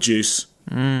with apple juice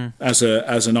as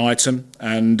an item,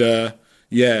 and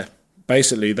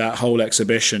basically that whole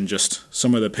exhibition, just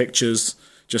some of the pictures,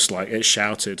 just like it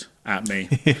shouted at me.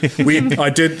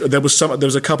 There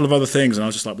was a couple of other things, and I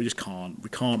was just like, we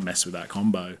can't mess with that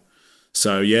combo.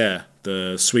 So yeah,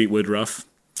 the sweet woodruff,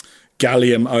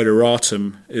 Gallium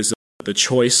odoratum is the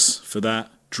choice for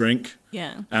that drink.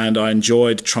 Yeah. And I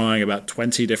enjoyed trying about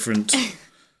 20 different,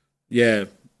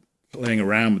 playing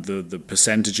around with the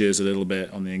percentages a little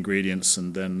bit on the ingredients,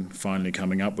 and then finally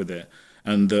coming up with it.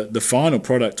 And the final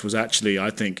product was actually, I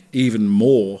think, even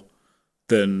more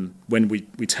than when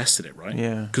we tested it, right?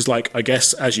 Yeah. Because, like, I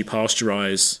guess as you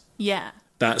pasteurize, Yeah.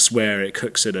 that's where it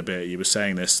cooks it a bit. You were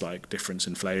saying this, like, difference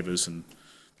in flavors, and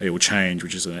they will change,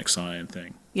 which is an exciting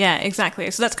thing. Yeah, exactly.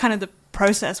 So that's kind of the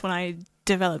process when I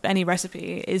develop any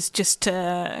recipe, is just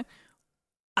to,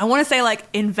 I want to say, like,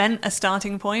 invent a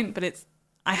starting point, but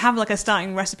I have like a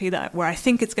starting recipe where I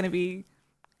think it's going to be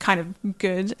kind of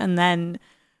good, and then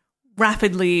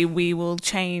rapidly we will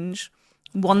change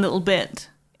one little bit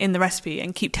in the recipe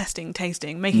and keep testing,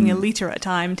 tasting, making a liter at a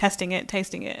time, testing it,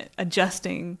 tasting it,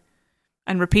 adjusting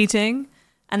and repeating.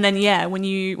 And then, yeah, when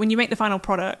you make the final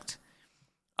product,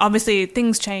 obviously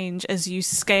things change as you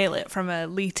scale it from a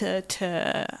liter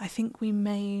to, I think we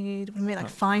made like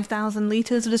 5,000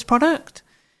 liters of this product.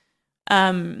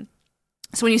 So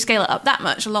when you scale it up that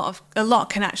much, a lot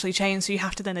can actually change. So you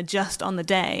have to then adjust on the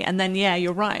day. And then, yeah,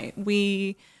 you're right.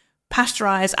 We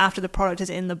pasteurize after the product is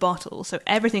in the bottle. So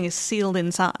everything is sealed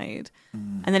inside.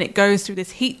 And then it goes through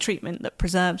this heat treatment that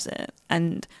preserves it.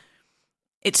 And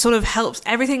it sort of helps,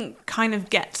 everything kind of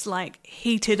gets like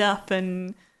heated up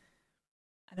and,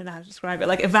 I don't know how to describe it,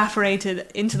 like evaporated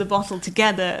into the bottle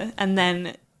together. And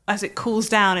then as it cools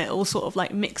down, it all sort of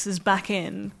like mixes back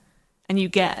in, and you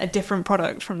get a different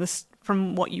product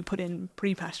from what you put in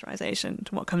pre-pasteurization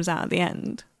to what comes out at the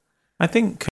end. I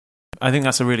think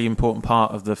that's a really important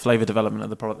part of the flavour development of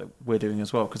the product that we're doing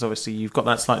as well, because obviously you've got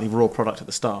that slightly raw product at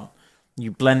the start.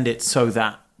 You blend it so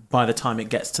that by the time it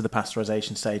gets to the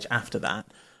pasteurization stage after that,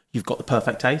 you've got the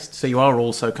perfect taste. So you are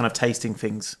also kind of tasting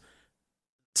things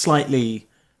slightly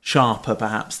sharper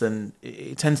perhaps, than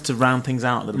it tends to round things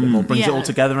out a little bit more, brings it all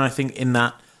together. And I think in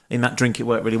that drink it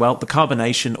worked really well. The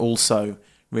carbonation also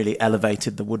really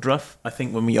elevated the woodruff. I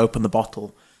think when we open the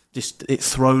bottle, just it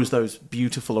throws those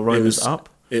beautiful aromas up.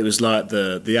 It was like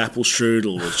the apple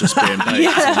strudel was just being baked. You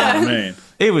know what I mean?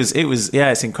 It was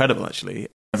it's incredible actually.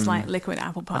 It's like liquid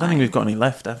apple pie. I don't think we've got any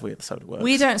left, have we, at the Soda Works?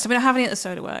 We don't have any at the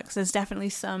Soda Works. There's definitely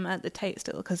some at the Tate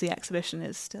still, because the exhibition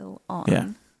is still on. Yeah.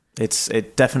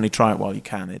 It definitely, try it while you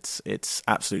can. It's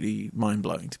absolutely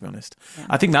mind-blowing, to be honest. Yeah.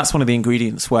 I think that's one of the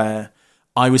ingredients where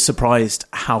I was surprised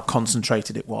how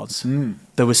concentrated it was.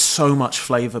 There was so much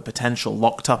flavour potential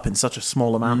locked up in such a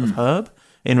small amount of herb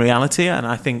in reality, and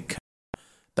I think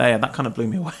that kind of blew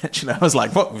me away. Actually, I was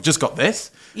like, "What? We've just got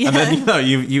this?" Yeah. And then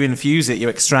you infuse it, you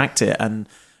extract it, and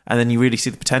then you really see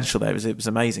the potential there. It was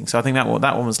amazing. So I think that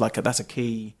one was like that's a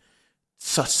key,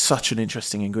 such an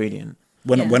interesting ingredient.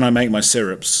 When I make my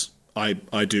syrups,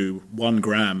 I do 1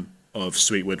 gram of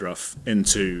sweet woodruff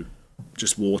into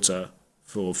just water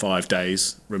for 5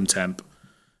 days, room temp,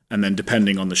 and then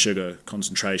depending on the sugar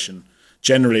concentration,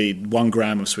 generally 1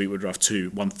 gram of sweet woodruff to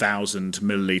 1,000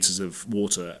 milliliters of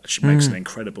water actually makes an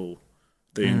incredible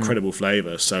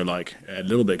flavour. So like a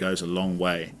little bit goes a long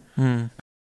way.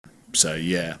 So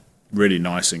yeah, really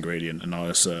nice ingredient, and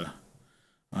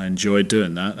I enjoyed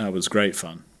doing that. That was great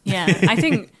fun. Yeah, I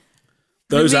think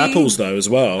those apples though as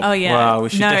well. Oh yeah, wow, we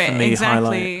should definitely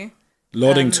highlight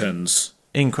Loddingtons.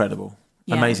 Incredible.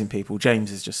 Yeah. Amazing people.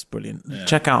 James is just brilliant. Yeah.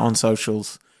 Check out on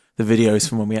socials the videos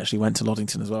from when we actually went to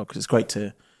Loddington as well, because it's great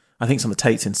to, I think it's on the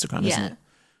Tate's Instagram, isn't it?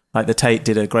 Like the Tate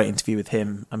did a great interview with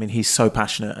him. I mean, he's so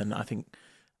passionate, and I think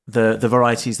the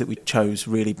varieties that we chose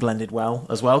really blended well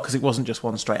as well, because it wasn't just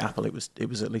one straight apple, it was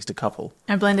at least a couple.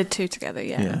 I blended 2 together,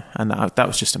 yeah. Yeah, and that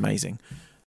was just amazing.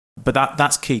 But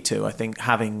that's key too, I think,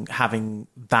 having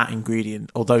that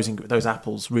ingredient or those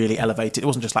apples really elevated. It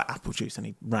wasn't just like apple juice,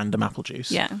 any random apple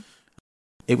juice. Yeah.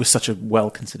 It was such a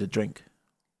well-considered drink.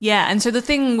 Yeah, and so the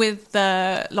thing with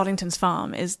Loddington's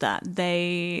farm is that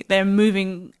they're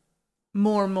moving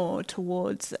more and more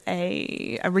towards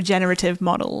a regenerative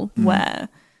model where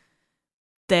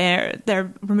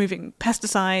they're removing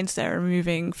pesticides, they're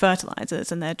removing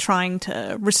fertilizers, and they're trying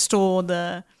to restore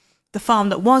the farm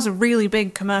that was a really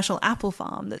big commercial apple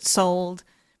farm that sold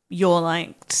your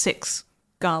like 6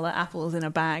 gala apples in a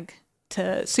bag to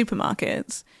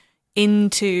supermarkets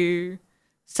into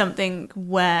something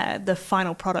where the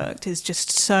final product is just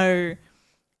so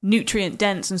nutrient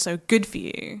dense and so good for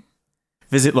you.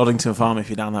 Visit Loddington Farm if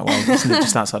you're down that way. Isn't it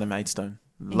just outside of Maidstone?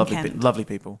 Lovely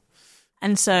people.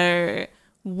 And so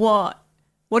what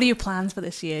What are your plans for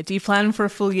this year? Do you plan for a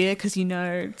full year because you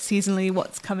know seasonally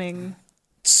what's coming?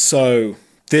 So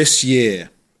this year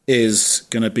is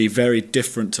going to be very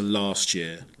different to last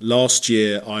year. Last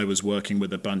year, I was working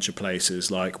with a bunch of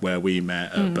places like where we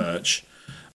met at Birch.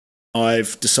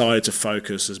 I've decided to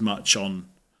focus as much on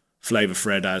Flavour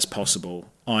Fred as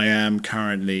possible. I am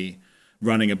currently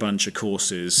running a bunch of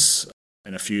courses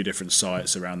in a few different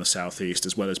sites around the southeast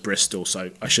as well as Bristol.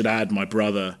 So I should add, my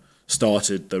brother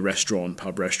started the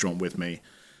pub restaurant with me,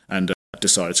 and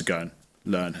decided to go and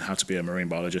learn how to be a marine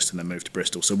biologist and then move to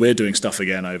Bristol. So we're doing stuff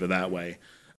again over that way.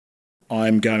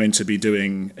 I'm going to be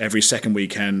doing every second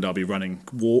weekend, I'll be running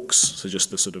walks, so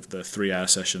just the sort of the 3-hour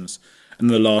sessions. And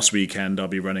the last weekend, I'll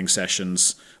be running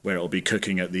sessions where it'll be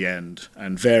cooking at the end,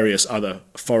 and various other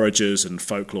foragers and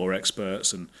folklore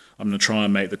experts. And I'm going to try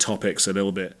and make the topics a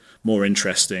little bit more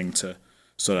interesting to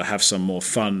sort of have some more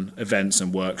fun events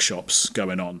and workshops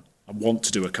going on. I want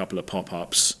to do a couple of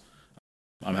pop-ups.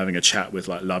 I'm having a chat with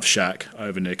like Love Shack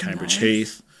over near Cambridge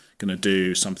Heath. Going to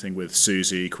do something with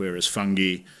Susie, Queer as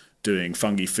Fungi, doing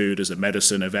fungi food as a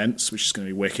medicine events, which is going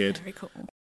to be wicked. Very cool.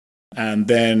 And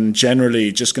then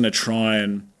generally just going to try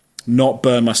and not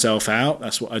burn myself out.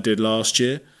 That's what I did last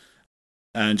year.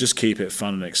 And just keep it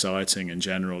fun and exciting in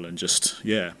general, and just,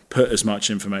 put as much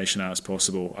information out as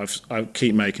possible. I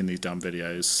keep making these dumb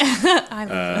videos. I love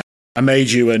that. I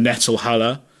made you a nettle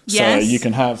huller. Yes. So you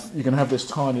can have this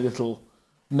tiny little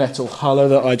nettle huller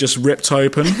that I just ripped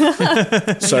open.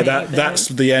 So that's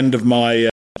the end of my...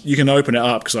 you can open it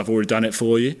up because I've already done it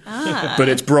for you. But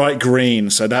it's bright green,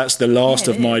 so that's the last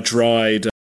of my dried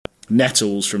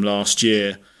nettles from last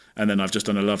year. And then I've just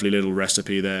done a lovely little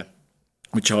recipe there,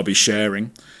 which I'll be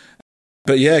sharing.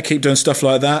 But keep doing stuff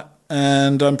like that.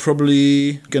 And I'm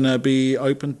probably going to be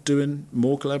open to doing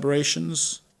more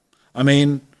collaborations. I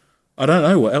mean, I don't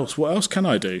know what else. What else can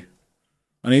I do?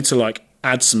 I need to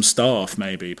add some staff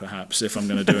maybe, perhaps, if I'm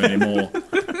going to do any more.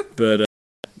 But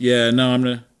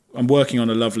I'm working on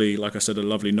a lovely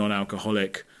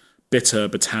non-alcoholic, bitter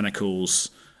botanicals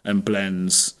and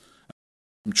blends.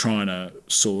 I'm trying to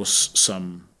source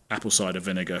some apple cider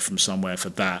vinegar from somewhere for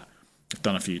that. I've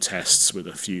done a few tests with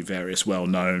a few various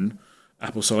well-known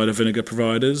apple cider vinegar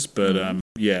providers, but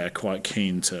quite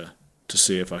keen to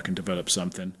see if I can develop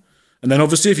something. And then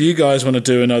obviously if you guys want to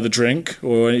do another drink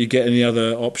or you get any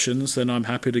other options, then I'm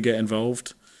happy to get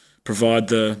involved. Provide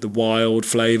the wild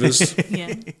flavours.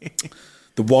 The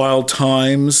wild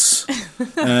times.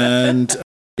 And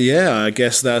I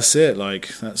guess that's it.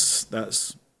 That's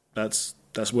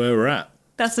where we're at.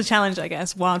 That's the challenge, I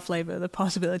guess. Wild flavour, the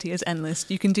possibility is endless.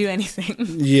 You can do anything.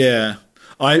 Yeah.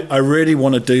 I really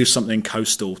want to do something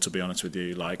coastal, to be honest with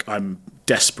you. I'm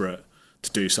desperate to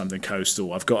do something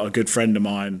coastal. I've got a good friend of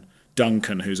mine,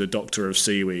 Duncan, who's a doctor of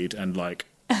seaweed, and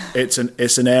it's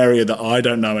an area that I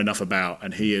don't know enough about,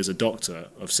 and he is a doctor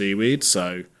of seaweed.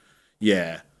 So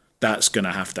that's going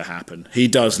to have to happen. He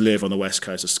does live on the west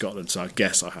coast of Scotland, so I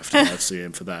guess I have to go see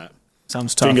him for that.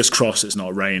 Sounds tough. Fingers crossed it's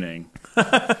not raining.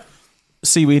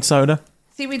 Seaweed soda.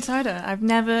 Seaweed soda. I've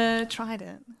never tried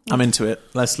it. I'm into it.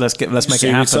 Let's make it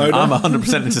Seaweed happen. soda? I'm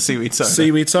 100% into seaweed soda.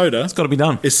 Seaweed soda? It's got to be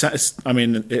done.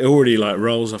 It already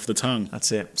rolls off the tongue.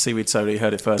 That's it. Seaweed soda. You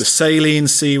heard it first. The saline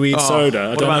seaweed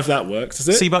soda. I don't know if that works. Does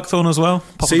it? Sea buckthorn as well.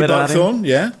 Pop sea a bit of that in. buckthorn.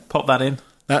 Yeah. Pop that in.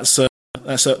 That's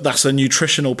a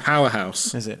nutritional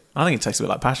powerhouse. Is it? I think it tastes a bit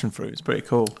like passion fruit. It's pretty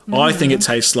cool. I think it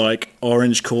tastes like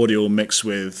orange cordial mixed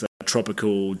with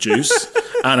tropical juice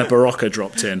and a Barocca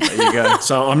dropped in. There you go.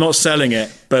 So I'm not selling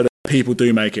it, but people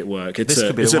do make it work. It's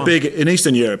a big, in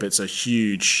Eastern Europe, it's a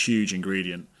huge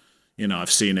ingredient.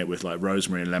 I've seen it with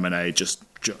rosemary and lemonade, just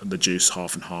the juice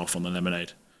half and half on the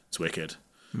lemonade. It's wicked.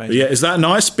 But is that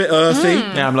nice? Bit earthy.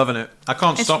 Yeah, I'm loving it. I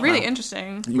can't stop. It's really now.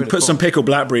 interesting. You can put some pickled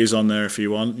blackberries on there if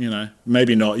you want.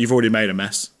 Maybe not. You've already made a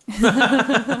mess.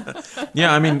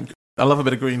 Yeah, I mean, I love a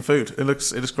bit of green food. It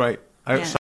looks great.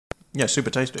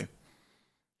 Super tasty.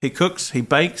 He cooks, he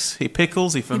bakes, he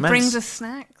pickles, he ferments. He brings us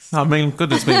snacks. I mean,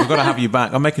 goodness me, we've got to have you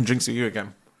back. I'm making drinks with you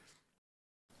again.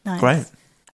 Nice. Great.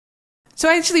 So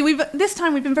actually, this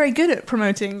time we've been very good at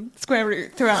promoting Square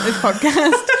Root throughout this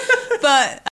podcast.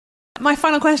 But my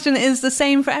final question is the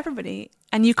same for everybody.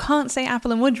 And you can't say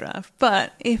apple and woodruff,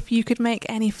 but if you could make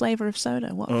any flavour of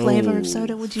soda, what flavour of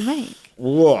soda would you make?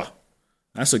 Whoa,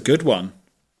 that's a good one.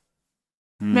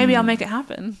 Maybe I'll make it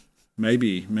happen.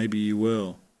 Maybe you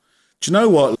will. Do you know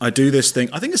what? I do this thing.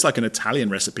 I think it's like an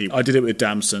Italian recipe. I did it with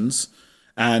damsons,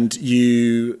 and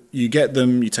you get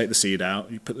them. You take the seed out.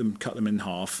 You cut them in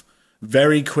half.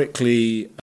 Very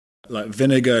quickly,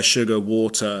 vinegar, sugar,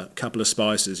 water, a couple of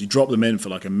spices. You drop them in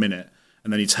for a minute,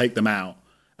 and then you take them out,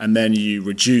 and then you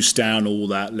reduce down all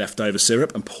that leftover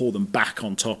syrup and pour them back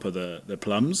on top of the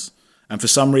plums. And for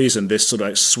some reason, this sort of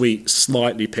like sweet,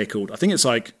 slightly pickled, I think it's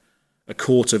like a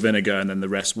quarter vinegar and then the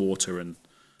rest water and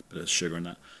a bit of sugar in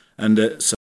that. And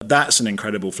so that's an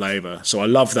incredible flavour. So I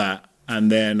love that.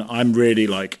 And then I'm really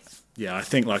like, I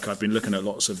think like I've been looking at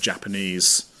lots of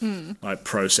Japanese like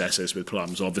processes with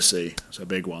plums. Obviously, it's a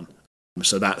big one.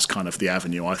 So that's kind of the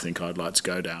avenue I think I'd like to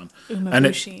go down.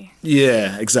 Umabushi.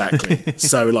 Yeah, exactly.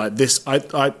 So like this,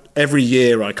 I every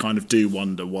year I kind of do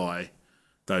wonder why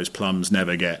those plums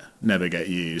never get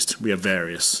used. We have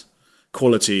various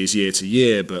qualities year to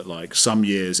year, but like some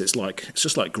years it's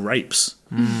just like grapes,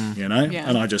 you know. Yeah.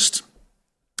 And I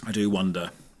do wonder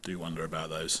about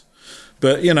those.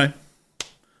 But you know,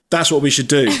 that's what we should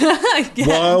do.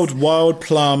 Yes. Wild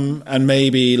plum and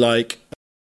maybe like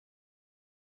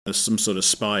some sort of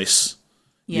spice.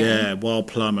 Yeah, wild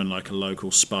plum and like a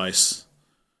local spice.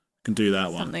 Can do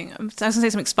that something. I was going to say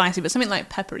something spicy, but something like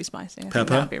peppery spicy. That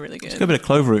would be really good. Just got a bit of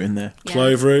clove root in there. Yeah.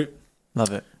 Clove root.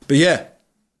 Love it. But yeah,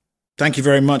 thank you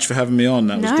very much for having me on.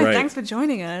 That was great. Thanks for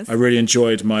joining us. I really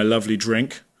enjoyed my lovely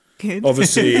drink. Good.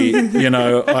 Obviously, you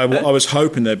know, I was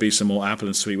hoping there'd be some more apple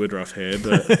and sweet woodruff here,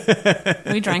 but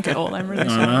we drank it all. I'm really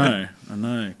sure. I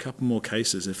know. A couple more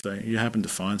cases if you happen to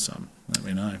find some. Let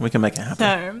me know. We can make it happen.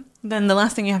 So then the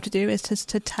last thing you have to do is just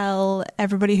to tell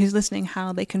everybody who's listening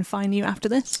how they can find you after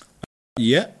this.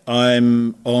 Yeah,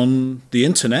 I'm on the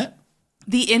internet.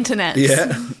 The internet.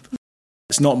 Yeah.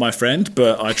 It's not my friend,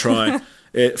 but I try.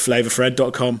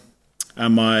 Flavorfred.com,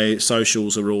 and my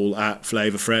socials are all at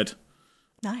Flavorfred.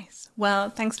 Nice. Well,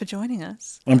 thanks for joining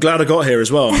us. I'm glad I got here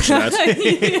as well, I should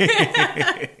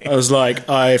add. I was like,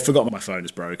 I forgot my phone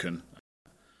is broken.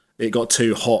 It got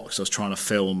too hot because I was trying to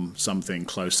film something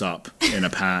close up in a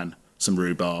pan, some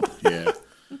rhubarb,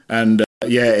 And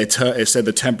it said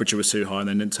the temperature was too high and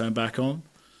then didn't turn back on.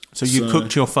 So you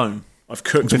cooked your phone? I've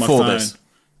cooked my phone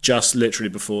just literally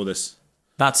before this.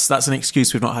 That's an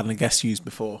excuse we've not had a guest use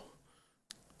before.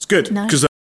 It's good because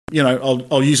you know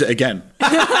I'll use it again.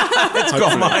 It's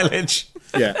got mileage.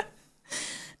 Yeah.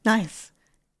 Nice.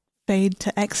 Fade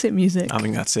to exit music. I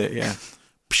think that's it. Yeah.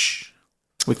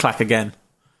 We clack again.